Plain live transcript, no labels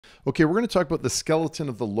Okay, we're going to talk about the skeleton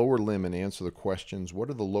of the lower limb and answer the questions.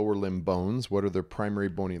 What are the lower limb bones? What are their primary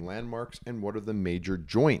bony landmarks? And what are the major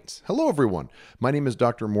joints? Hello, everyone. My name is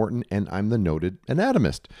Dr. Morton, and I'm the noted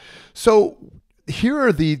anatomist. So here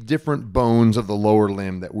are the different bones of the lower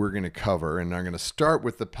limb that we're going to cover, and I'm going to start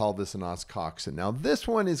with the pelvis and os coxa. Now, this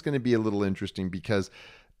one is going to be a little interesting because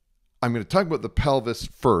I'm going to talk about the pelvis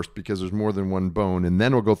first because there's more than one bone, and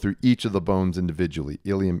then we'll go through each of the bones individually,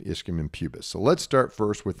 ilium, ischium, and pubis. So let's start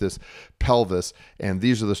first with this pelvis, and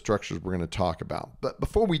these are the structures we're going to talk about. But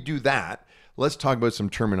before we do that, let's talk about some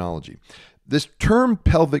terminology. This term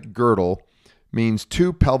pelvic girdle means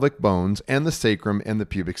two pelvic bones and the sacrum and the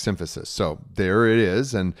pubic symphysis. So there it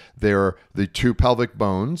is, and there are the two pelvic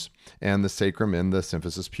bones and the sacrum and the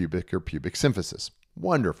symphysis pubic or pubic symphysis.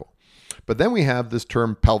 Wonderful. But then we have this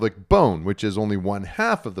term pelvic bone, which is only one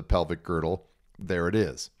half of the pelvic girdle. There it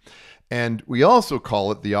is. And we also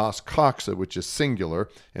call it the os coxa, which is singular.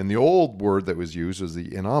 And the old word that was used was the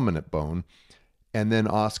innominate bone. And then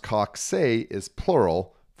os coxae is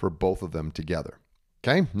plural for both of them together.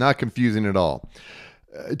 Okay? Not confusing at all.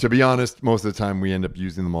 To be honest, most of the time we end up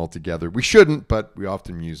using them all together. We shouldn't, but we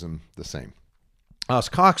often use them the same. Os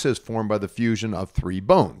coxa is formed by the fusion of three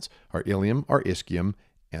bones, our ilium, our ischium,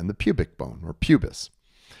 and the pubic bone, or pubis.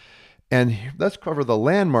 And let's cover the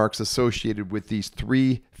landmarks associated with these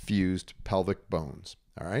three fused pelvic bones,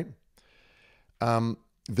 all right?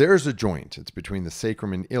 There's a joint. It's between the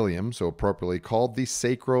sacrum and ilium, so appropriately called the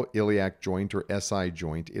sacroiliac joint, or SI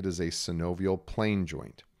joint. It is a synovial plane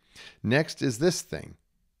joint. Next is this thing.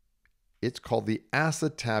 It's called the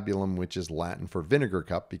acetabulum, which is Latin for vinegar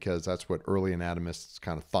cup, because that's what early anatomists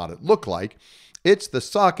kind of thought it looked like. It's the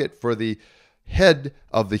socket for the head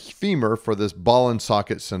of the femur for this ball and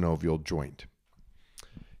socket synovial joint,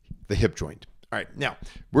 the hip joint. All right, now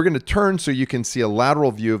we're going to turn so you can see a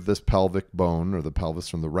lateral view of this pelvic bone or the pelvis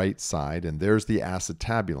from the right side, and there's the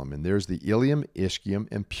acetabulum, and there's the ilium, ischium,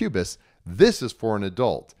 and pubis. This is for an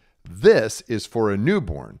adult. This is for a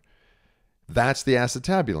newborn. That's the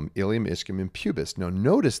acetabulum, ilium, ischium, and pubis. Now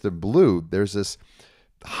notice the blue, there's this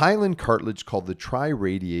hyaline cartilage called the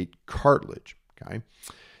triradiate cartilage, okay?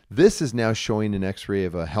 This is now showing an x-ray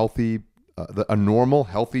of a healthy, a normal,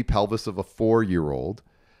 healthy pelvis of a 4-year-old.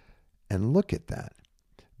 And look at that.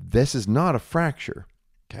 This is not a fracture.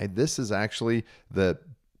 Okay, this is actually the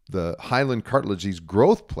hyaline cartilage, these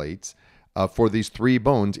growth plates for these three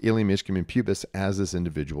bones, ilium, ischium, and pubis, as this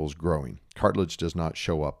individual is growing. Cartilage does not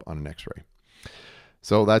show up on an x-ray.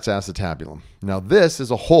 So that's acetabulum. Now this is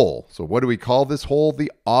a hole. So what do we call this hole?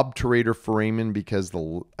 The obturator foramen, because the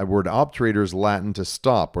word obturator is Latin to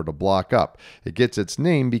stop or to block up. It gets its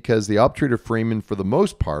name because the obturator foramen, for the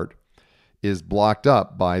most part, is blocked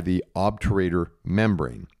up by the obturator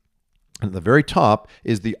membrane. And at the very top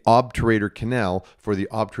is the obturator canal for the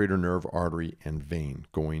obturator nerve, artery, and vein,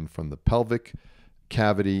 going from the pelvic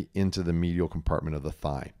cavity into the medial compartment of the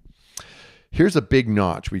thigh. Here's a big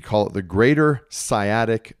notch. We call it the greater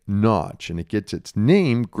sciatic notch, and it gets its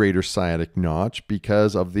name, greater sciatic notch,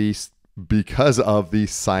 because of the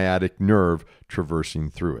sciatic nerve traversing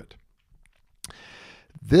through it.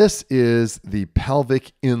 This is the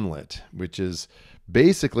pelvic inlet, which is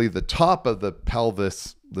basically the top of the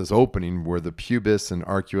pelvis, this opening where the pubis and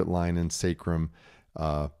arcuate line and sacrum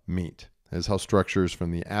meet. This is how structures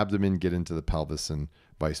from the abdomen get into the pelvis and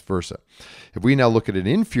vice versa. If we now look at an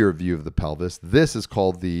inferior view of the pelvis, this is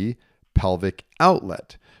called the pelvic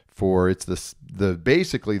outlet. It's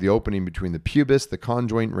basically the opening between the pubis, the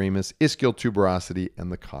conjoint ramus, ischial tuberosity,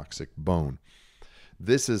 and the coccyx bone.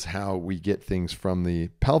 This is how we get things from the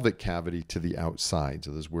pelvic cavity to the outside.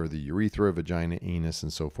 So this is where the urethra, vagina, anus,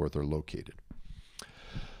 and so forth are located.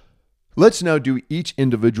 Let's now do each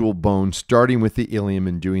individual bone, starting with the ilium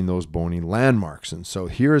and doing those bony landmarks. And so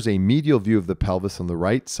here is a medial view of the pelvis on the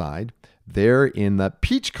right side. There in the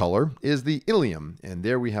peach color is the ilium, and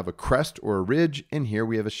there we have a crest or a ridge, and here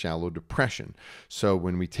we have a shallow depression. So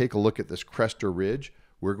when we take a look at this crest or ridge,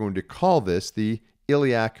 we're going to call this the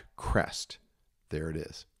iliac crest. There it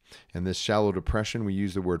is. In this shallow depression, we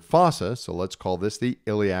use the word fossa, so let's call this the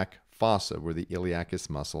iliac fossa, where the iliacus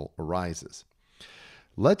muscle arises.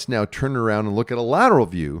 Let's now turn around and look at a lateral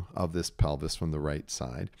view of this pelvis from the right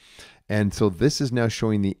side. And so this is now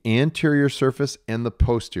showing the anterior surface and the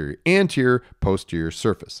posterior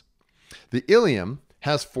surface. The ilium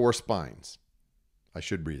has 4 spines. I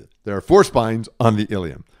should read it. There are 4 spines on the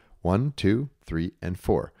ilium. 1, 2, 3, and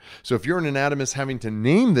 4. So if you're an anatomist having to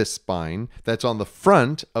name this spine that's on the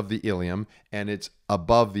front of the ilium and it's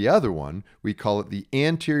above the other one, we call it the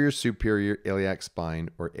anterior superior iliac spine,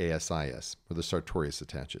 or ASIS, where the sartorius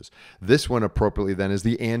attaches. This one appropriately then is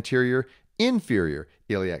the anterior inferior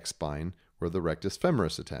iliac spine where the rectus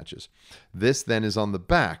femoris attaches. This then is on the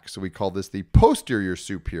back, so we call this the posterior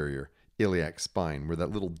superior iliac spine, where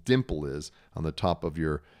that little dimple is on the top of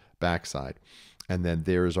your backside. And then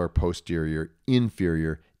there is our posterior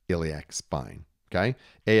inferior iliac spine. Okay?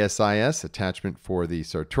 ASIS, attachment for the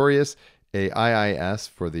sartorius, AIIS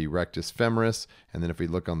for the rectus femoris, and then if we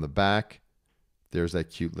look on the back, there's that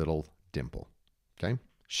cute little dimple. Okay?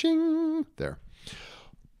 Shing! There.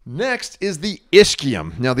 Next is the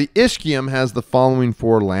ischium. Now, the ischium has the following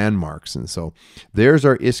 4 landmarks. And so there's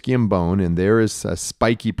our ischium bone, and there is a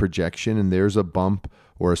spiky projection, and there's a bump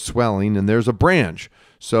or a swelling, and there's a branch.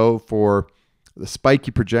 So for the spiky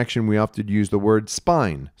projection, we often use the word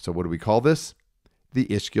spine. So what do we call this? The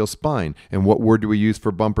ischial spine. And what word do we use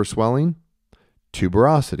for bump or swelling?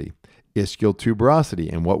 Tuberosity. Ischial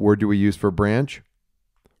tuberosity. And what word do we use for branch?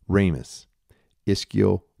 Ramus.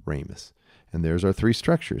 Ischial ramus. And there's our 3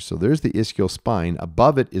 structures. So there's the ischial spine.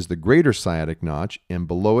 Above it is the greater sciatic notch, and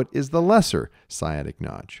below it is the lesser sciatic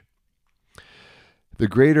notch. The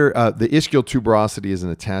ischial tuberosity is an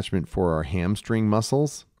attachment for our hamstring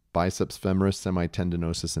muscles, biceps femoris,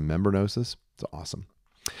 semitendinosus, and membranosus. It's awesome.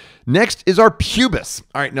 Next is our pubis.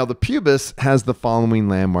 All right, now the pubis has the following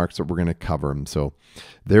landmarks that we're going to cover. So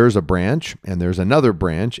there's a branch, and there's another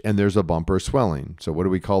branch, and there's a bump or swelling. So what do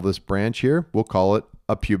we call this branch here? We'll call it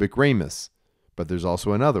a pubic ramus. But there's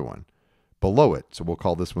also another one below it. So we'll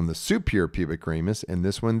call this one the superior pubic ramus, and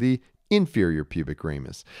this one the inferior pubic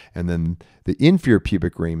ramus. And then the inferior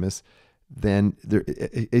pubic ramus, then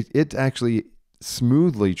it actually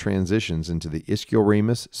smoothly transitions into the ischial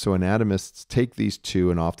ramus. So anatomists take these two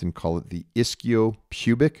and often call it the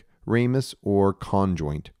ischiopubic ramus or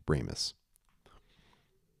conjoint ramus,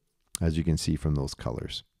 as you can see from those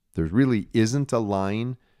colors. There really isn't a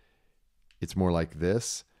line. It's more like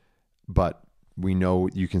this, but we know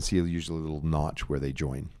you can see usually a little notch where they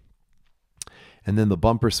join. And then the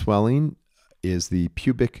bumper swelling is the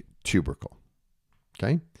pubic tubercle.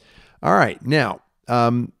 Okay. All right. Now,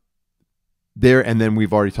 and then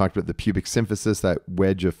we've already talked about the pubic symphysis, that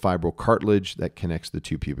wedge of fibrocartilage that connects the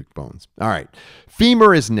 2 pubic bones. All right.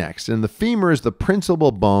 Femur is next, and the femur is the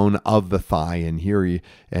principal bone of the thigh. And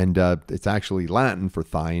it's actually Latin for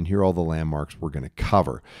thigh, and here are all the landmarks we're going to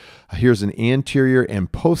cover. Here's an anterior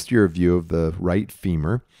and posterior view of the right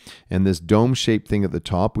femur, and this dome-shaped thing at the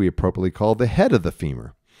top we appropriately call the head of the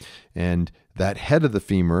femur. And that head of the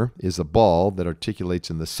femur is a ball that articulates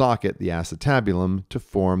in the socket, the acetabulum, to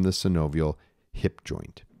form the synovial hip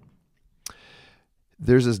joint.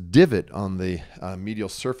 There's this divot on the medial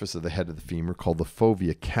surface of the head of the femur called the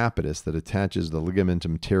fovea capitis that attaches the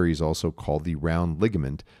ligamentum teres, also called the round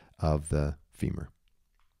ligament of the femur.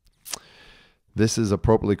 This is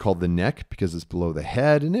appropriately called the neck because it's below the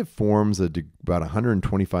head, and it forms about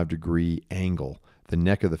 125-degree angle. The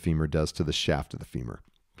neck of the femur does to the shaft of the femur.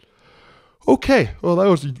 Okay, well, that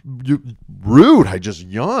was rude. I just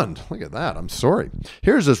yawned. Look at that. I'm sorry.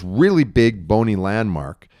 Here's this really big bony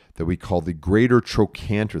landmark that we call the greater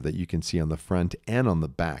trochanter that you can see on the front and on the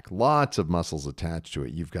back. Lots of muscles attached to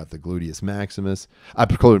it. You've got the gluteus maximus, the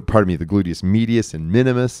gluteus medius and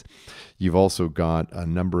minimus. You've also got a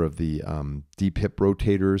number of the deep hip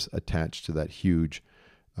rotators attached to that huge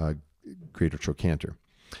greater trochanter.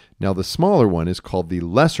 Now, the smaller one is called the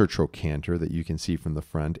lesser trochanter that you can see from the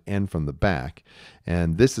front and from the back.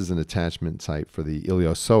 And this is an attachment site for the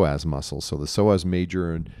iliopsoas muscles. So the psoas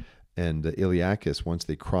major and iliacus, once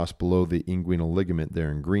they cross below the inguinal ligament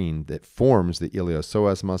there in green, that forms the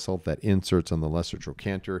iliopsoas muscle that inserts on the lesser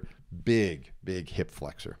trochanter. Big, big hip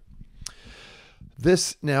flexor.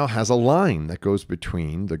 This now has a line that goes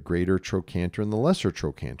between the greater trochanter and the lesser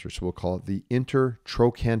trochanter. So we'll call it the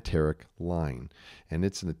intertrochanteric line. And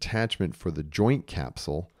it's an attachment for the joint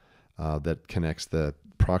capsule that connects the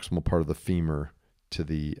proximal part of the femur to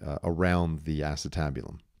the around the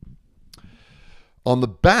acetabulum. On the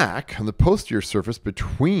back, on the posterior surface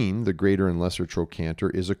between the greater and lesser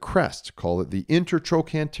trochanter is a crest. Call it the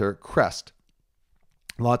intertrochanteric crest.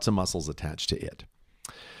 Lots of muscles attached to it.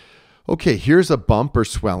 Okay, here's a bump or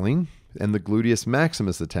swelling, and the gluteus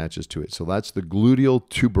maximus attaches to it. So that's the gluteal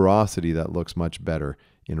tuberosity that looks much better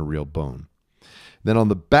in a real bone. Then on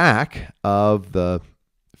the back of the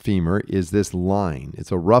femur is this line.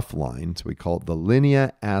 It's a rough line, so we call it the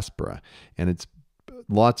linea aspera, and it's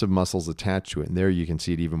lots of muscles attached to it. And there you can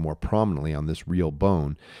see it even more prominently on this real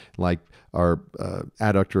bone, like our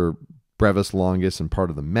adductor brevis longus and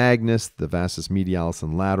part of the magnus, the vastus medialis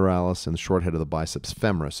and lateralis, and the short head of the biceps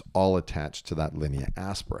femoris, all attached to that linea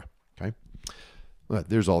aspera. Okay, well,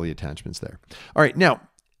 there's all the attachments there. All right, now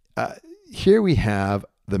here we have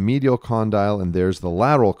the medial condyle, and there's the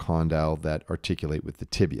lateral condyle that articulate with the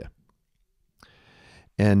tibia.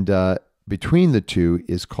 And between the two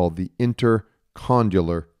is called the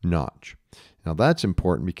intercondylar notch. Now that's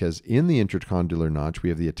important because in the intercondylar notch, we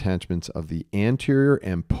have the attachments of the anterior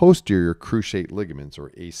and posterior cruciate ligaments,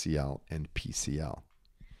 or ACL and PCL.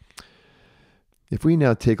 If we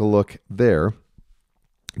now take a look there,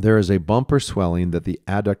 there is a bump or swelling that the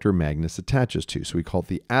adductor magnus attaches to. So we call it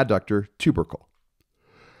the adductor tubercle.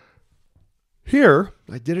 Here,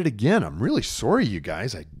 I did it again. I'm really sorry, you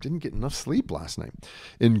guys. I didn't get enough sleep last night.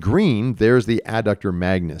 In green, there's the adductor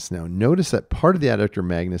magnus. Now, notice that part of the adductor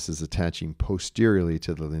magnus is attaching posteriorly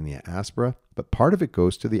to the linea aspera, but part of it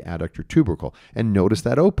goes to the adductor tubercle. And notice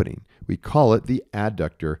that opening. We call it the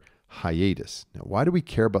adductor hiatus. Now, why do we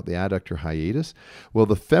care about the adductor hiatus? Well,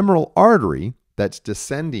 the femoral artery that's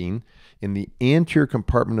descending in the anterior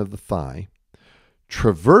compartment of the thigh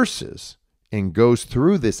traverses and goes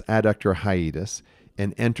through this adductor hiatus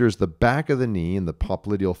and enters the back of the knee in the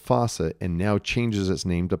popliteal fossa and now changes its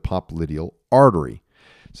name to popliteal artery.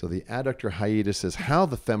 So the adductor hiatus is how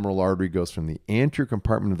the femoral artery goes from the anterior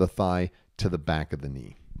compartment of the thigh to the back of the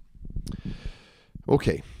knee.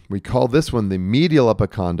 Okay, we call this one the medial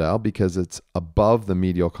epicondyle because it's above the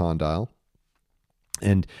medial condyle.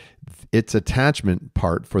 And its attachment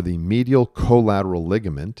part for the medial collateral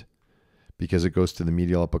ligament, because it goes to the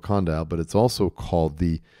medial epicondyle, but it's also called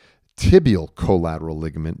the tibial collateral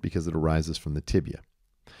ligament because it arises from the tibia.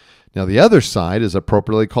 Now, the other side is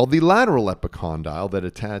appropriately called the lateral epicondyle that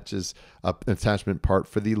attaches an attachment part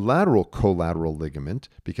for the lateral collateral ligament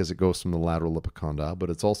because it goes from the lateral epicondyle, but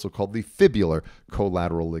it's also called the fibular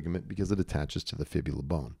collateral ligament because it attaches to the fibula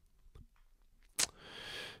bone.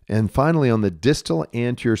 And finally, on the distal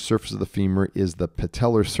anterior surface of the femur is the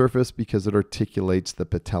patellar surface because it articulates the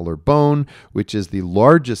patellar bone, which is the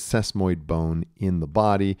largest sesamoid bone in the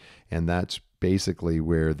body, and that's basically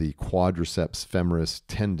where the quadriceps femoris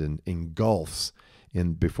tendon engulfs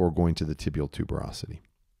before going to the tibial tuberosity.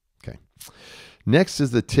 Okay. Next is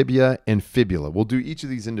the tibia and fibula. We'll do each of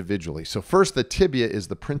these individually. So first, the tibia is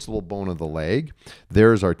the principal bone of the leg.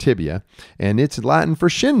 There's our tibia, and it's Latin for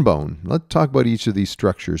shin bone. Let's talk about each of these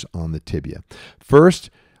structures on the tibia. First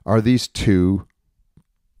are these two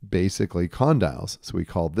basically condyles. So we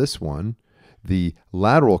call this one the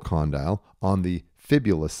lateral condyle on the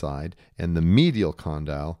fibula side and the medial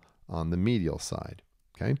condyle on the medial side.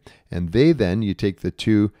 Okay, and you take the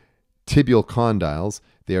two tibial condyles,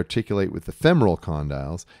 they articulate with the femoral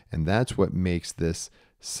condyles, and that's what makes this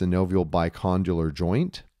synovial bicondylar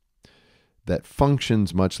joint that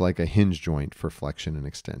functions much like a hinge joint for flexion and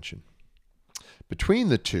extension. Between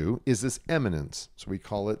the two is this eminence, so we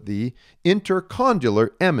call it the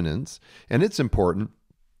intercondylar eminence, and it's important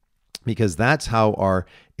because that's how our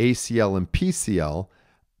ACL and PCL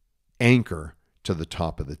anchor to the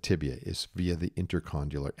top of the tibia, is via the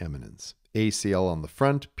intercondylar eminence. ACL on the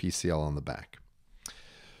front, PCL on the back.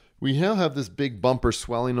 We now have this big bumper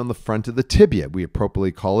swelling on the front of the tibia. We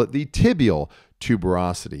appropriately call it the tibial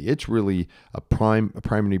tuberosity. It's really a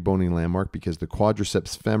primary bony landmark because the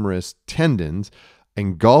quadriceps femoris tendons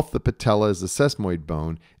engulf the patella as the sesamoid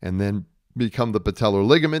bone and then become the patellar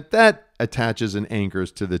ligament that attaches and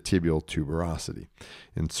anchors to the tibial tuberosity.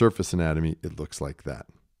 In surface anatomy, it looks like that.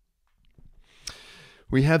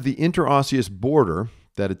 We have the interosseous border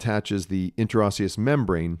that attaches the interosseous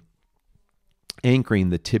membrane, anchoring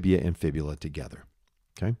the tibia and fibula together.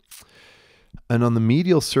 Okay? And on the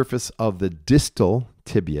medial surface of the distal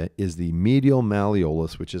tibia is the medial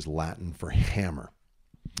malleolus, which is Latin for hammer.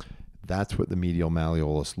 That's what the medial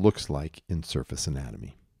malleolus looks like in surface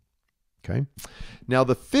anatomy. Okay? Now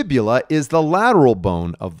the fibula is the lateral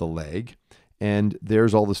bone of the leg, and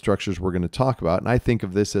there's all the structures we're going to talk about, and I think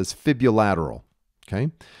of this as fibulateral. Okay?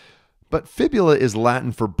 But fibula is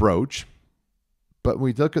Latin for brooch, but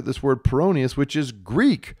we look at this word peroneus, which is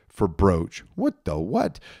Greek for brooch. What the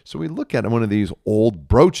what? So we look at one of these old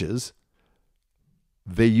brooches.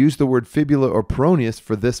 They use the word fibula or peroneus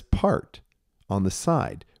for this part on the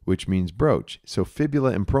side, which means brooch. So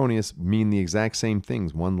fibula and peroneus mean the exact same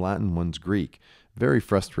things. One Latin, one's Greek. Very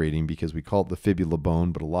frustrating because we call it the fibula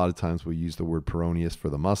bone, but a lot of times we use the word peroneus for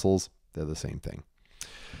the muscles. They're the same thing.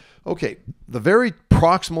 Okay, the very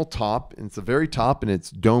proximal top, and it's the very top and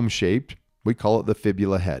it's dome-shaped, we call it the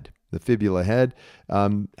fibula head. The fibula head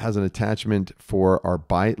has an attachment for our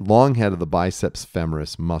long head of the biceps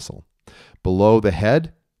femoris muscle. Below the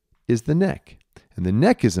head is the neck. And the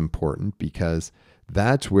neck is important because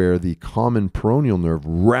that's where the common peroneal nerve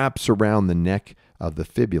wraps around the neck of the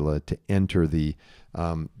fibula to enter the,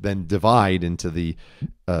 then divide into the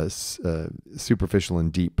superficial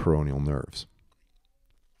and deep peroneal nerves.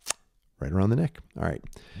 right around the neck. All right.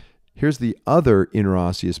 Here's the other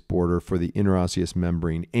interosseous border for the interosseous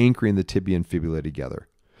membrane anchoring the tibia and fibula together.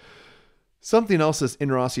 Something else this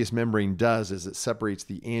interosseous membrane does is it separates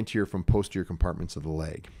the anterior from posterior compartments of the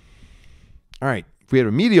leg. All right, if we have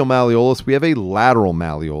a medial malleolus, we have a lateral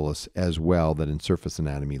malleolus as well that in surface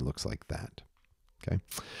anatomy looks like that. Okay.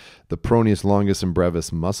 The peroneus longus and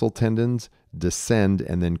brevis muscle tendons descend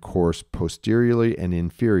and then course posteriorly and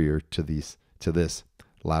inferior to this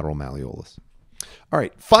lateral malleolus. All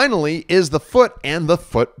right, finally is the foot and the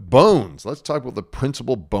foot bones. Let's talk about the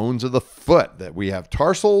principal bones of the foot that we have: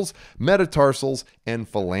 tarsals, metatarsals, and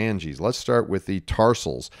phalanges. Let's start with the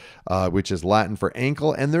tarsals, which is Latin for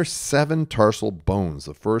ankle, and there's 7 tarsal bones.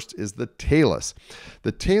 The first is the talus.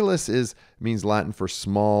 The talus means Latin for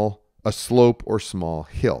a slope or small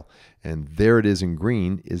hill. And there it is in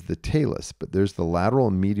green is the talus, but there's the lateral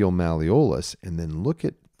and medial malleolus, and then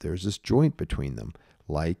there's this joint between them,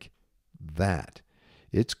 like that.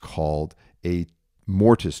 It's called a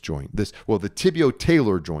mortise joint. The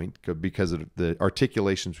tibio-talar joint, because of the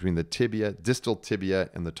articulations between the tibia, distal tibia,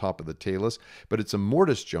 and the top of the talus, but it's a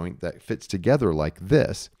mortise joint that fits together like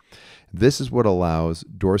this. This is what allows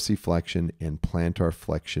dorsiflexion and plantar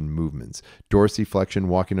flexion movements. Dorsiflexion,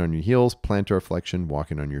 walking on your heels; plantar flexion,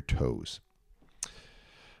 walking on your toes.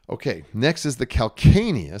 Okay, next is the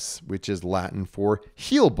calcaneus, which is Latin for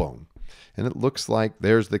heel bone. And it looks like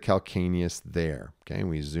there's the calcaneus there. Okay, and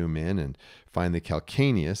we zoom in and find the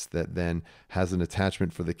calcaneus that then has an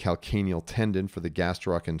attachment for the calcaneal tendon for the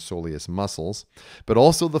gastroc and soleus muscles, but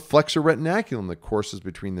also the flexor retinaculum that courses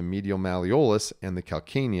between the medial malleolus and the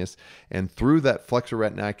calcaneus. And through that flexor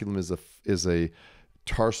retinaculum is a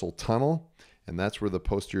tarsal tunnel, and that's where the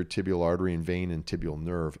posterior tibial artery and vein and tibial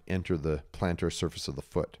nerve enter the plantar surface of the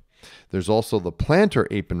foot. There's also the plantar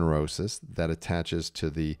aponeurosis that attaches to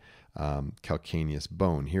the calcaneus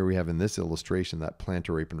bone. Here we have in this illustration that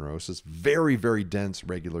plantar aponeurosis, very, very dense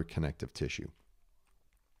regular connective tissue.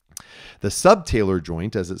 The subtalar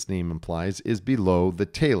joint, as its name implies, is below the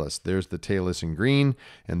talus. There's the talus in green,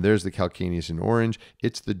 and there's the calcaneus in orange.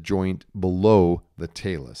 It's the joint below the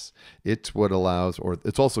talus. It's what allows, or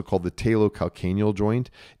it's also called the talocalcaneal joint.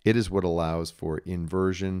 It is what allows for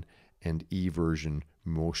inversion and eversion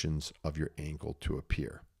motions of your ankle to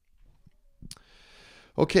appear.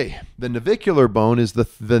 Okay, the navicular bone is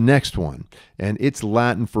the next one, and it's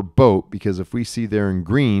Latin for boat, because if we see there in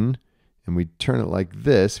green and we turn it like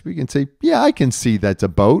this, we can say, yeah, I can see that's a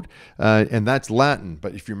boat, and that's Latin.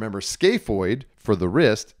 But if you remember, scaphoid for the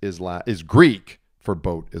wrist is Greek for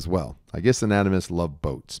boat as well. I guess anatomists love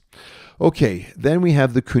boats. Okay, then we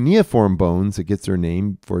have the cuneiform bones. It gets their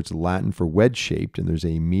name for its Latin for wedge-shaped, and there's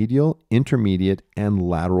a medial, intermediate, and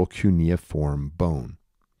lateral cuneiform bone.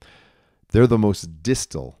 They're the most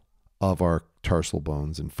distal of our tarsal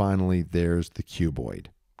bones. And finally, there's the cuboid.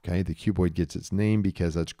 Okay, the cuboid gets its name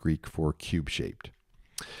because that's Greek for cube-shaped.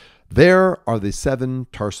 There are the 7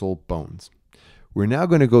 tarsal bones. We're now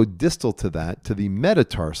going to go distal to that, to the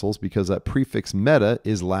metatarsals, because that prefix meta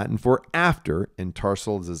is Latin for after, and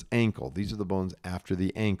tarsals is ankle. These are the bones after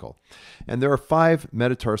the ankle. And there are 5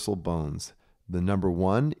 metatarsal bones. The number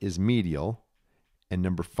 1 is medial, and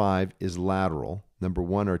number 5 is lateral. Number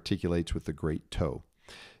 1 articulates with the great toe.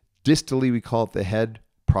 Distally, we call it the head.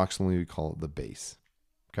 Proximally, we call it the base.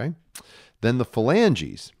 Okay? Then the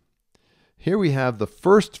phalanges. Here we have the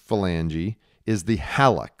first phalange is the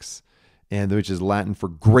hallux, and which is Latin for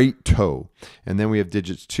great toe. And then we have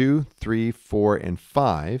digits 2, 3, 4, and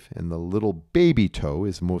 5, and the little baby toe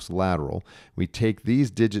is most lateral. We take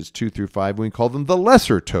these digits 2 through 5, and we call them the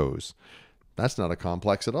lesser toes. That's not a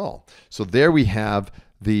complex at all. So there we have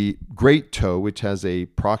the great toe, which has a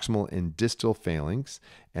proximal and distal phalanx,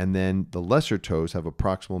 and then the lesser toes have a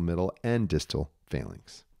proximal, middle, and distal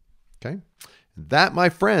phalanx. Okay? That, my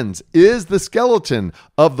friends, is the skeleton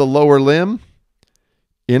of the lower limb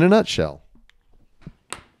in a nutshell.